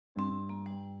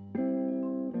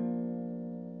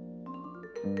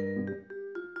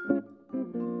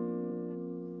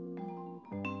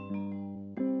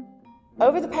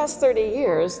Over the past 30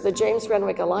 years, the James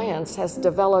Renwick Alliance has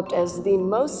developed as the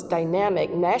most dynamic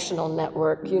national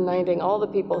network uniting all the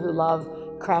people who love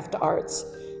craft arts.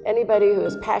 Anybody who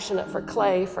is passionate for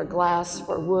clay, for glass,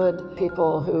 for wood,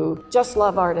 people who just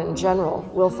love art in general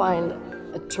will find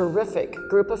a terrific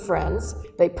group of friends.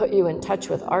 They put you in touch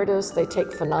with artists, they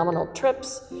take phenomenal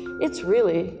trips. It's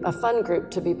really a fun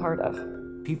group to be part of.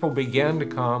 People began to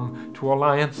come to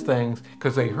Alliance things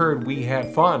because they heard we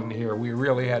had fun here. We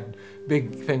really had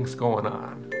big things going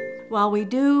on. While we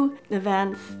do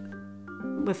events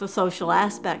with a social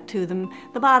aspect to them,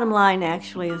 the bottom line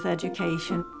actually is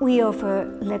education. We offer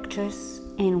lectures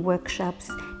and workshops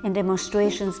and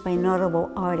demonstrations by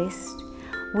notable artists.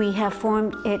 We have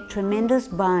formed a tremendous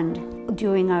bond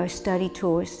during our study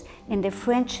tours, and the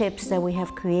friendships that we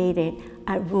have created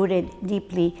are rooted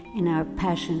deeply in our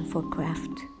passion for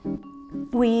craft.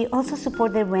 We also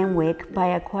support the Renwick by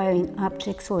acquiring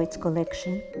objects for its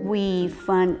collection. We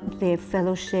fund their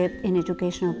fellowship and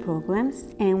educational programs,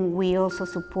 and we also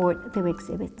support their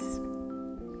exhibits.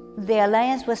 The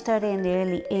Alliance was started in the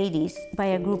early 80s by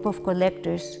a group of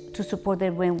collectors to support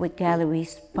the Renwick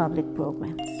Gallery's public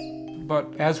programs.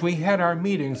 But as we had our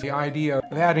meetings, the idea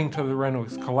of adding to the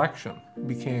Renwick's collection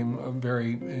became a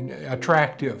very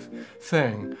attractive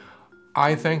thing.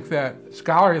 I think that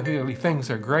scholarly things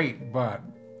are great, but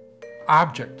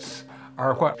objects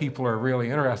are what people are really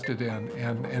interested in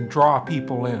and draw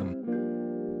people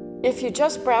in. If you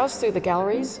just browse through the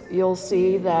galleries, you'll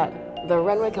see that the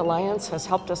Renwick Alliance has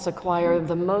helped us acquire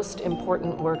the most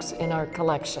important works in our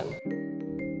collection.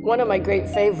 One of my great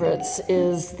favorites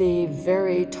is the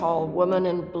very tall woman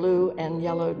in blue and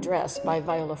yellow dress by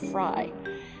Viola Fry.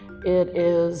 It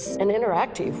is an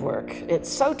interactive work. It's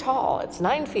so tall, it's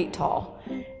 9 feet tall,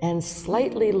 and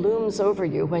slightly looms over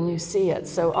you when you see it.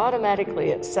 So automatically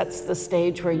it sets the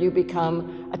stage where you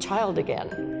become a child again.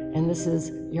 And this is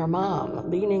your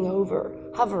mom leaning over,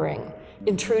 hovering,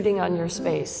 intruding on your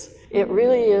space. It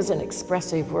really is an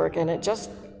expressive work, and it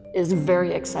just is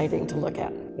very exciting to look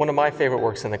at. One of my favorite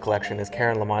works in the collection is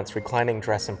Karen Lamont's reclining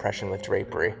dress impression with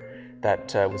drapery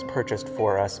that was purchased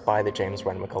for us by the James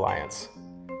Renwick Alliance.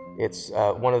 It's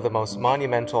one of the most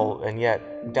monumental and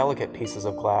yet delicate pieces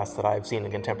of glass that I've seen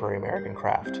in contemporary American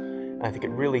craft. And I think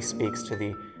it really speaks to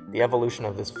the evolution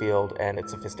of this field and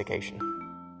its sophistication.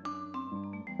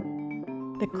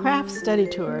 The craft study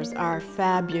tours are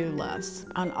fabulous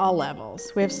on all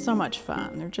levels. We have so much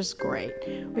fun. They're just great.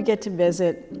 We get to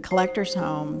visit collectors'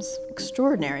 homes,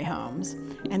 extraordinary homes,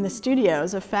 and the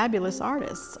studios of fabulous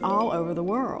artists all over the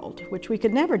world, which we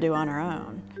could never do on our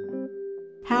own.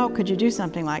 How could you do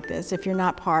something like this if you're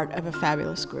not part of a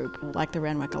fabulous group like the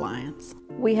Renwick Alliance?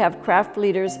 We have craft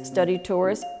leaders study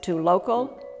tours to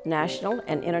local, national,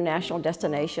 and international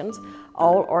destinations,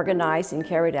 all organized and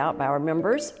carried out by our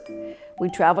members. We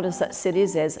travel to such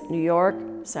cities as New York,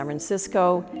 San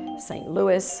Francisco, St.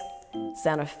 Louis,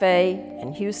 Santa Fe,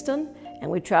 and Houston,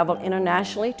 and we travel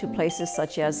internationally to places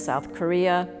such as South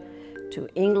Korea, to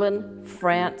England,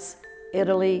 France,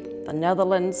 Italy, the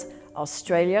Netherlands,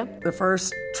 Australia. The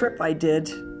first trip I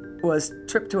did was a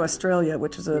trip to Australia,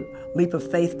 which was a leap of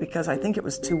faith because I think it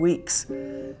was 2 weeks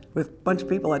with a bunch of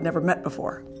people I'd never met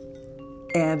before.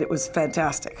 And it was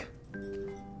fantastic.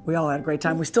 We all had a great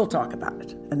time. We still talk about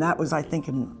it. And that was, I think,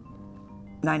 in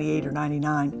 98 or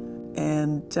 99.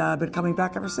 And I've been coming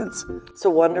back ever since. It's a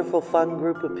wonderful, fun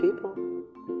group of people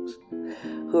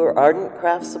who are ardent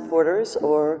craft supporters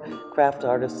or craft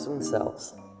artists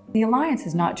themselves. The Alliance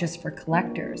is not just for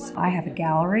collectors. I have a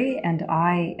gallery and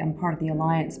I am part of the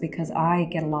Alliance because I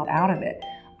get a lot out of it.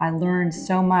 I learn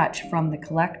so much from the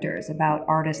collectors about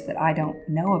artists that I don't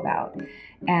know about,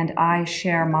 and I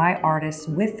share my artists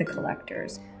with the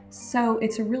collectors. So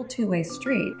it's a real two-way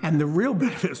street. And the real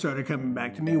benefit started coming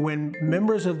back to me when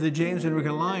members of the James Renwick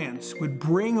Alliance would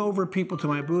bring over people to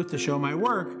my booth to show my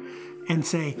work and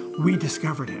say, "We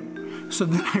discovered him." So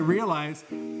then I realized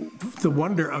the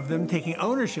wonder of them taking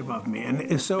ownership of me.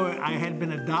 And so I had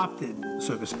been adopted,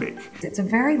 so to speak. It's a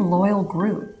very loyal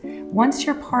group. Once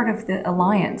you're part of the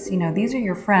Alliance, you know, these are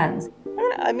your friends.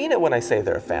 I mean it when I say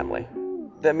they're a family.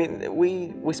 I mean,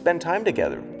 we spend time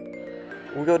together.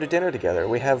 We go to dinner together.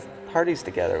 We have parties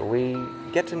together. We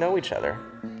get to know each other.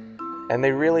 And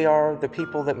they really are the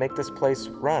people that make this place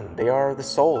run. They are the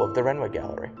soul of the Renwick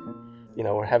Gallery. You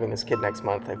know, we're having this kid next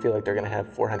month. I feel like they're going to have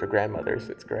 400 grandmothers.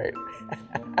 It's great.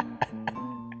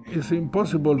 It's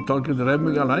impossible talking the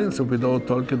Renwick Alliance without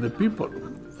talking the people.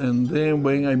 And then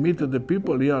when I meet the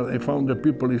people, yeah, I found the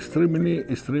people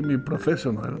extremely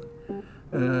professional.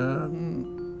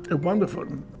 Wonderful.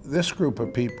 This group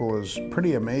of people is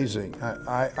pretty amazing.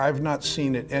 I've not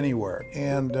seen it anywhere.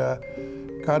 And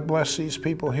God bless these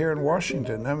people here in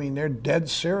Washington. I mean, they're dead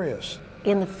serious.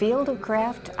 In the field of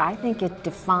craft, I think it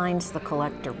defines the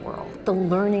collector world. The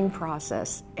learning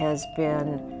process has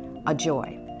been a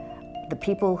joy. The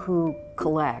people who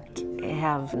collect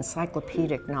have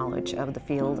encyclopedic knowledge of the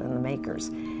field and the makers.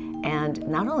 And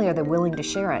not only are they willing to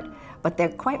share it, but they're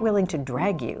quite willing to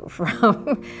drag you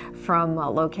from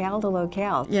locale to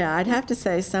locale. Yeah, I'd have to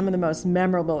say some of the most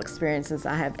memorable experiences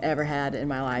I have ever had in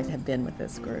my life have been with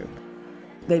this group.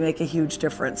 They make a huge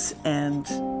difference, and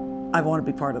I want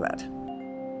to be part of that.